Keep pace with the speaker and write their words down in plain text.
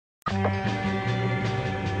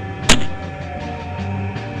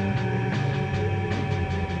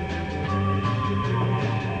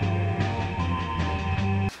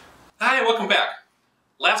Hi, welcome back.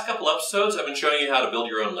 Last couple episodes I've been showing you how to build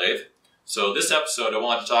your own lathe. So this episode I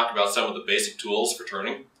want to talk about some of the basic tools for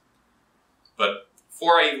turning. But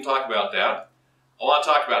before I even talk about that, I want to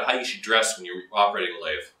talk about how you should dress when you're operating a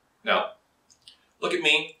lathe. Now, look at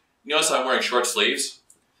me. You notice I'm wearing short sleeves.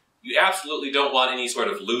 You absolutely don't want any sort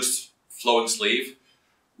of loose, flowing sleeve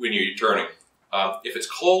when you're turning. If it's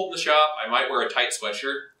cold in the shop, I might wear a tight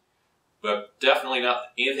sweatshirt, but definitely not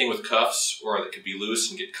anything with cuffs or that could be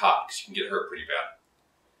loose and get caught, because you can get hurt pretty bad.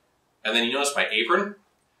 And then you notice my apron.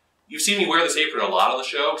 You've seen me wear this apron a lot on the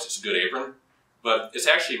show because it's a good apron, but it's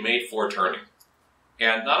actually made for turning.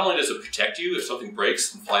 And not only does it protect you if something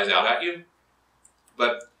breaks and flies out at you,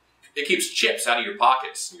 but it keeps chips out of your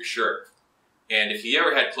pockets in your shirt. And if you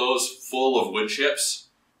ever had clothes full of wood chips,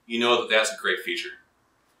 you know that that's a great feature.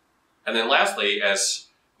 And then lastly, as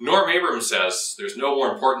Norm Abrams says, there's no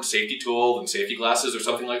more important safety tool than safety glasses or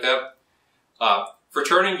something like that. For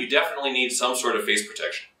turning, you definitely need some sort of face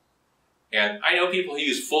protection. And I know people who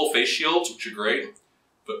use full face shields, which are great,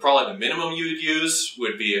 but probably the minimum you would use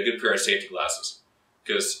would be a good pair of safety glasses,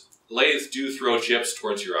 because lathes do throw chips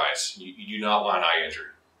towards your eyes. You do not want an eye injury.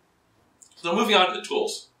 So moving on to the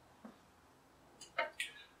tools.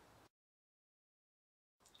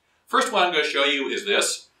 First one I'm going to show you is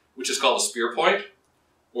this, which is called a spear point,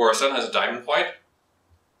 or sometimes a diamond point.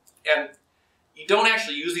 And you don't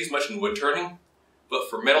actually use these much in wood turning, but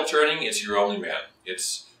for metal turning, it's your only man.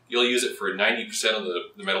 You'll use it for 90% of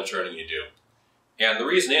the metal turning you do. And the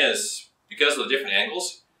reason is, because of the different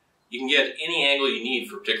angles, you can get any angle you need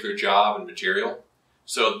for a particular job and material.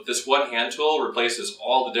 So this one hand tool replaces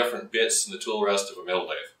all the different bits in the tool rest of a metal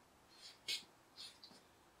lathe.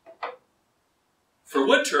 For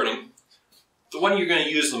wood turning, the one you're going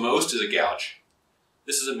to use the most is a gouge.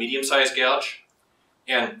 This is a medium-sized gouge,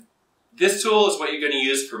 and this tool is what you're going to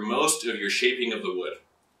use for most of your shaping of the wood.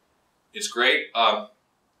 It's great.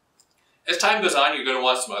 As time goes on, you're going to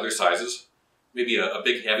want some other sizes. Maybe a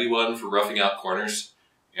big heavy one for roughing out corners,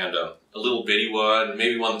 and a little bitty one, and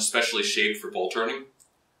maybe one that's specially shaped for bolt turning.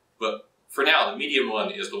 But for now, the medium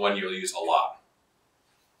one is the one you'll use a lot.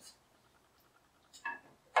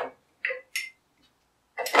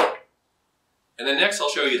 And then next I'll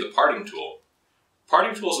show you the parting tool.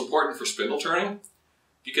 Parting tool is important for spindle turning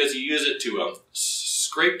because you use it to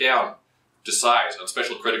scrape down to size on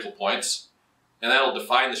special critical points, and that'll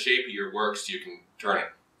define the shape of your work so you can turn it.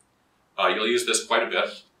 You'll use this quite a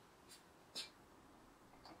bit.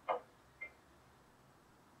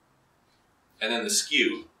 And then the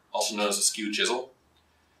skew, also known as a skew chisel.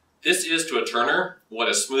 This is to a turner what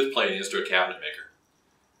a smooth plane is to a cabinet maker.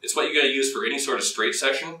 It's what you're going to use for any sort of straight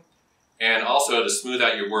section, and also to smooth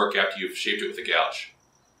out your work after you've shaped it with a gouge.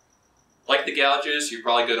 Like the gouges, you're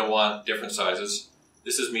probably going to want different sizes.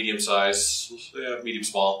 This is medium size, medium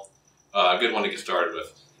small. A good one to get started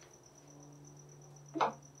with.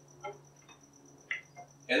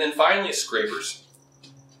 And then finally, scrapers.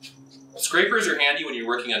 Scrapers are handy when you're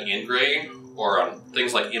working on end grain or on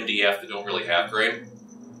things like MDF that don't really have grain.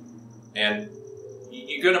 And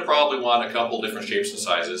you're going to probably want a couple different shapes and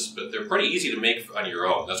sizes, but they're pretty easy to make on your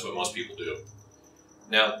own. That's what most people do.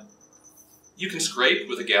 Now, you can scrape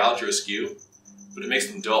with a gouge or a skew, but it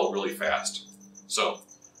makes them dull really fast. So,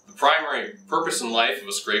 the primary purpose in life of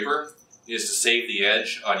a scraper is to save the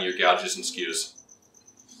edge on your gouges and skews.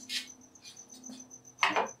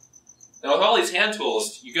 Now with all these hand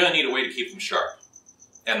tools, you're going to need a way to keep them sharp.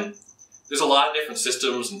 And there's a lot of different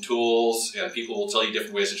systems and tools, and people will tell you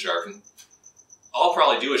different ways to sharpen. I'll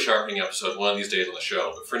probably do a sharpening episode one of these days on the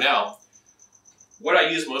show, but for now, what I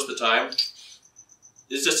use most of the time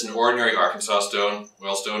is just an ordinary Arkansas stone,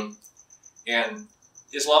 oil stone. And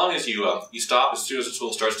as long as you stop as soon as the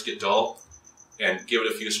tool starts to get dull and give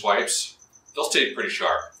it a few swipes, they'll stay pretty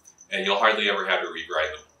sharp, and you'll hardly ever have to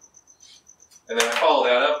regrind them. And then I follow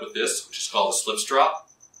that up with this, which is called a slip strop.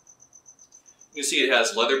 You can see it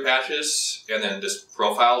has leather patches and then just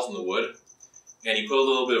profiles in the wood. And you put a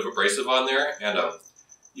little bit of abrasive on there, and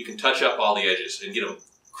you can touch up all the edges and get them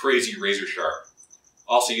crazy razor sharp.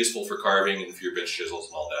 Also useful for carving and for your bench chisels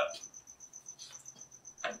and all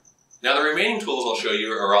that. Now the remaining tools I'll show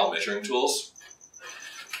you are all measuring tools.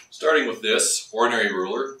 Starting with this ordinary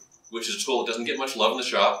ruler, which is a tool that doesn't get much love in the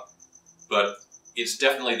shop, but it's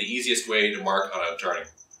definitely the easiest way to mark on a turning.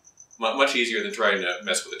 Much easier than trying to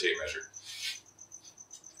mess with a tape measure.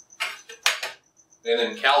 And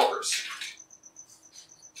then calipers.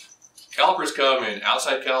 Calipers come in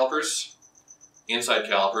outside calipers, inside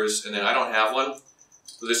calipers, and then I don't have one.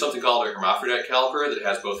 So there's something called a hermaphrodite caliper that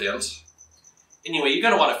has both ends. Anyway, you're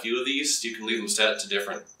going to want a few of these, so you can leave them set to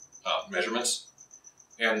different measurements.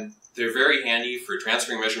 And they're very handy for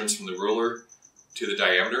transferring measurements from the ruler to the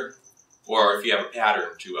diameter, or if you have a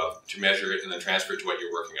pattern to measure it and then transfer it to what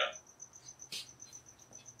you're working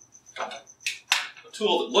on. A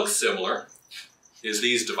tool that looks similar is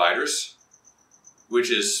these dividers,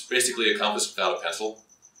 which is basically a compass without a pencil.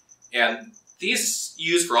 And these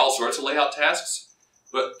used for all sorts of layout tasks,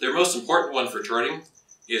 but their most important one for turning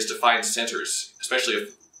is to find centers, especially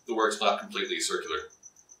if the work's not completely circular.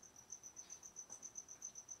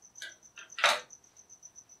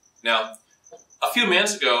 Now, a few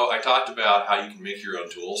minutes ago I talked about how you can make your own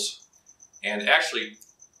tools, and actually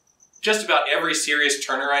just about every serious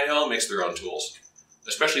turner I know makes their own tools,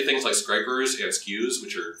 especially things like scrapers and skews,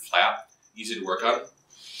 which are flat, easy to work on.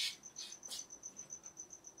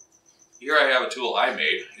 Here I have a tool I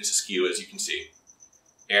made. It's a skew, as you can see.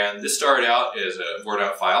 And this started out as a bored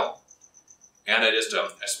out file, and I just I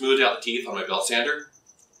smoothed out the teeth on my belt sander,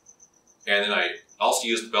 and then I also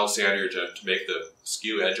used the belt sander to make the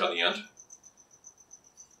skew edge on the end.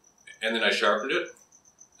 And then I sharpened it,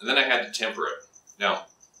 and then I had to temper it. Now,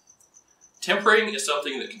 tempering is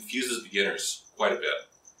something that confuses beginners quite a bit,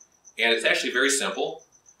 and it's actually very simple.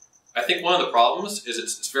 I think one of the problems is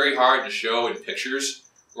it's very hard to show in pictures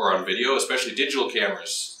or on video, especially digital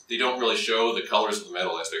cameras. They don't really show the colors of the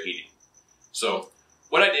metal as they're heating. So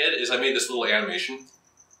what I did is I made this little animation.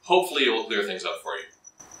 Hopefully it will clear things up for you.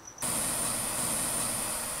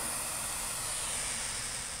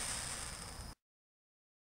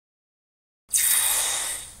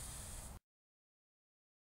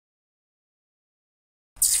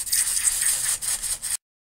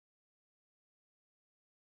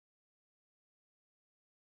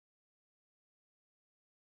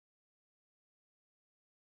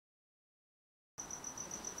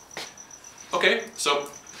 Okay, so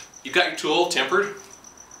you've got your tool tempered.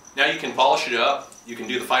 Now you can polish it up, you can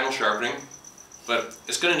do the final sharpening, but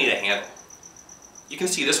it's going to need a handle. You can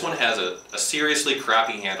see this one has a seriously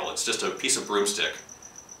crappy handle. It's just a piece of broomstick.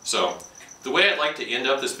 So the way I'd like to end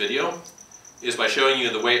up this video is by showing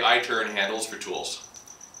you the way I turn handles for tools.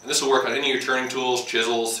 And this will work on any of your turning tools,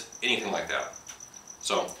 chisels, anything like that.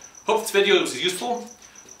 So hope this video was useful.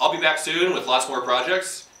 I'll be back soon with lots more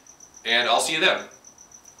projects, and I'll see you then.